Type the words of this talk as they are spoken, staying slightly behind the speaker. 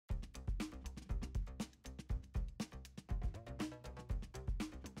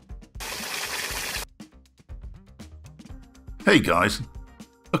Hey guys,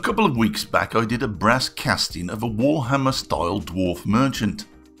 a couple of weeks back I did a brass casting of a Warhammer style dwarf merchant.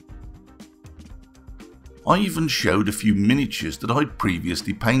 I even showed a few miniatures that I'd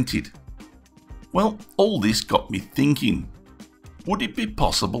previously painted. Well, all this got me thinking, would it be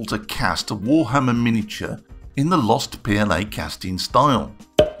possible to cast a Warhammer miniature in the Lost PLA casting style?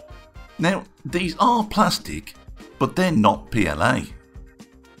 Now, these are plastic, but they're not PLA.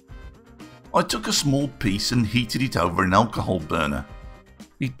 I took a small piece and heated it over an alcohol burner.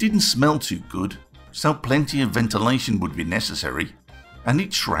 It didn't smell too good, so plenty of ventilation would be necessary, and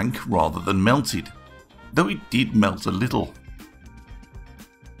it shrank rather than melted, though it did melt a little.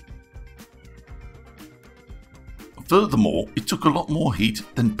 Furthermore, it took a lot more heat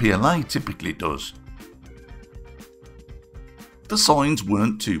than PLA typically does. The signs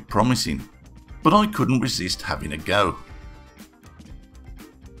weren't too promising, but I couldn't resist having a go.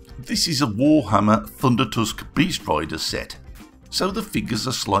 This is a Warhammer Thundertusk Beastriders set, so the figures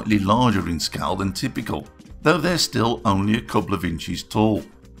are slightly larger in scale than typical, though they're still only a couple of inches tall.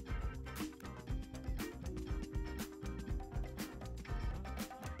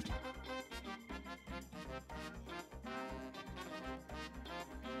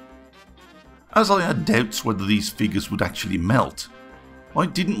 As I had doubts whether these figures would actually melt, I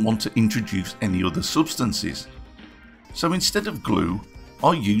didn't want to introduce any other substances, so instead of glue,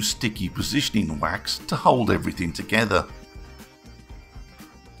 I used sticky positioning wax to hold everything together.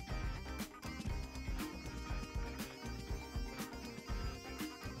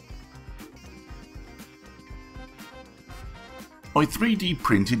 I 3D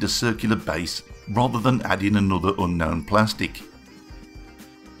printed a circular base rather than adding another unknown plastic.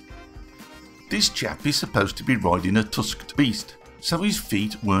 This chap is supposed to be riding a tusked beast, so his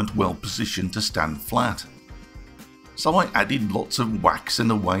feet weren't well positioned to stand flat. So I added lots of wax in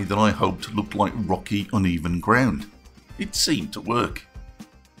a way that I hoped looked like rocky, uneven ground. It seemed to work.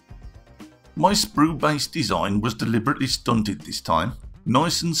 My sprue-based design was deliberately stunted this time.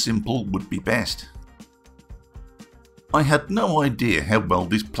 Nice and simple would be best. I had no idea how well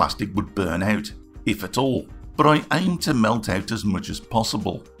this plastic would burn out, if at all, but I aimed to melt out as much as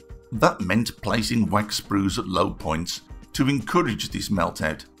possible. That meant placing wax sprues at low points to encourage this melt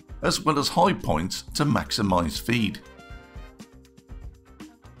out, as well as high points to maximise feed.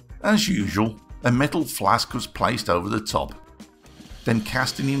 As usual, a metal flask was placed over the top. Then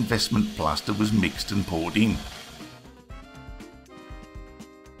casting investment plaster was mixed and poured in.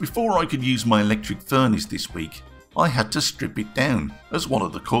 Before I could use my electric furnace this week, I had to strip it down as one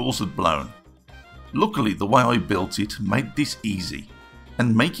of the coils had blown. Luckily, the way I built it made this easy,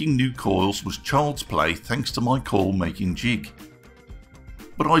 and making new coils was child's play thanks to my coil making jig.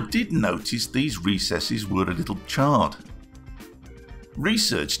 But I did notice these recesses were a little charred.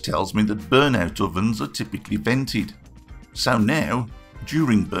 Research tells me that burnout ovens are typically vented, so now,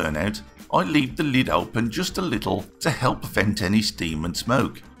 during burnout, I leave the lid open just a little to help vent any steam and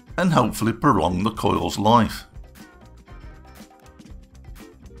smoke, and hopefully prolong the coil's life.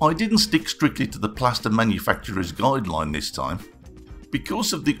 I didn't stick strictly to the plaster manufacturer's guideline this time.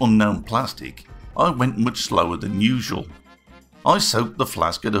 Because of the unknown plastic, I went much slower than usual. I soaked the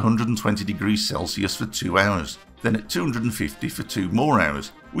flask at 120 degrees Celsius for 2 hours, then at 250 for 2 more hours,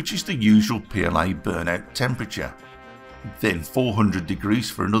 which is the usual PLA burnout temperature. Then 400 degrees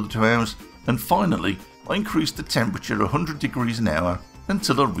for another 2 hours, and finally I increased the temperature 100 degrees an hour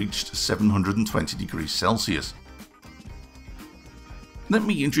until I reached 720 degrees Celsius. Let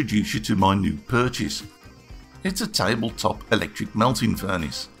me introduce you to my new purchase. It's a tabletop electric melting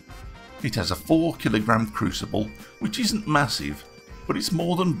furnace. It has a 4 kilogram crucible, which isn't massive, but it's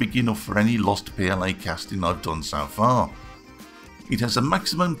more than big enough for any Lost PLA casting I've done so far. It has a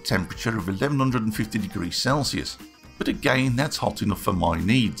maximum temperature of 1150 degrees Celsius, but again that's hot enough for my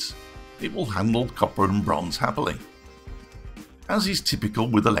needs. It will handle copper and bronze happily. As is typical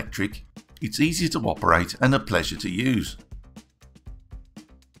with electric, it's easy to operate and a pleasure to use.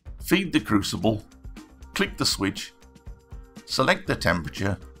 Feed the crucible, click the switch, select the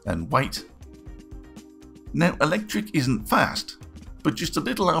temperature and wait. Now electric isn't fast, but just a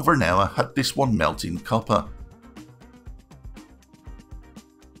little over an hour had this one melting copper.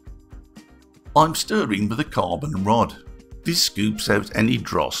 I'm stirring with a carbon rod. This scoops out any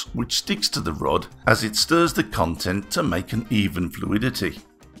dross which sticks to the rod as it stirs the content to make an even fluidity.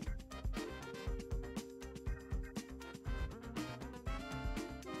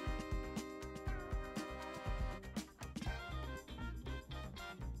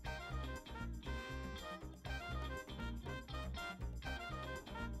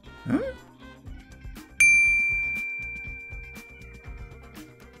 Huh?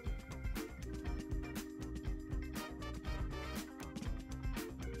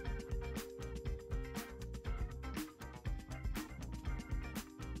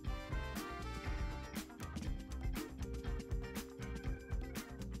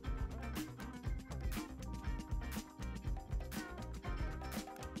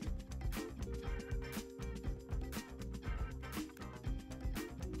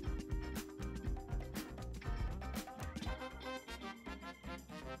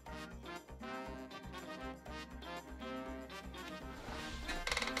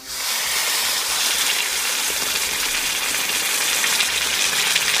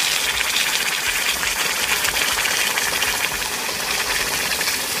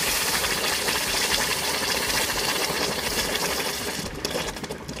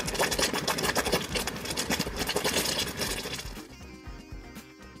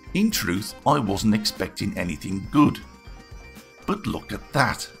 In truth, I wasn't expecting anything good. But look at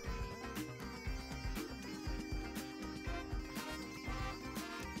that.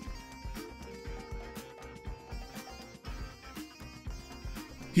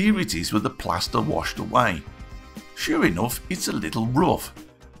 Here it is with the plaster washed away. Sure enough, it's a little rough.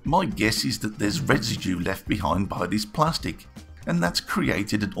 My guess is that there's residue left behind by this plastic, and that's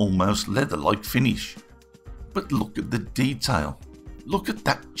created an almost leather-like finish. But look at the detail. Look at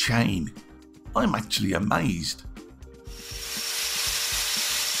that chain. I'm actually amazed.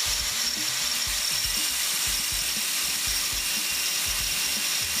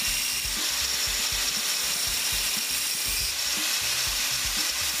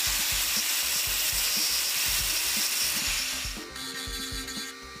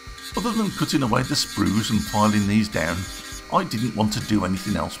 Other than cutting away the sprues and filing these down, I didn't want to do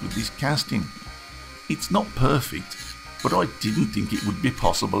anything else with this casting. It's not perfect, but I didn't think it would be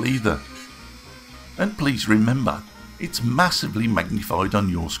possible either. And please remember, it's massively magnified on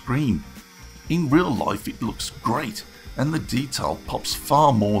your screen. In real life it looks great, and the detail pops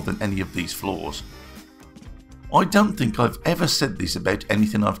far more than any of these flaws. I don't think I've ever said this about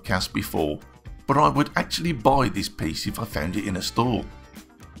anything I've cast before, but I would actually buy this piece if I found it in a store.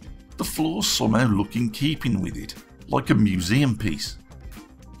 The flaws somehow look in keeping with it, like a museum piece.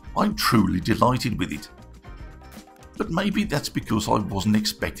 I'm truly delighted with it. But maybe that's because I wasn't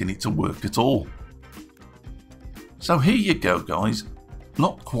expecting it to work at all. So here you go guys,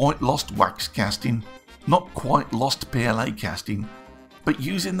 not quite Lost wax casting, not quite Lost PLA casting, but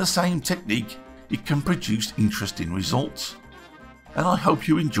using the same technique it can produce interesting results. And I hope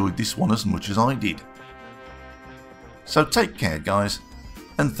you enjoyed this one as much as I did. So take care guys,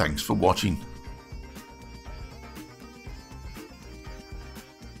 and thanks for watching.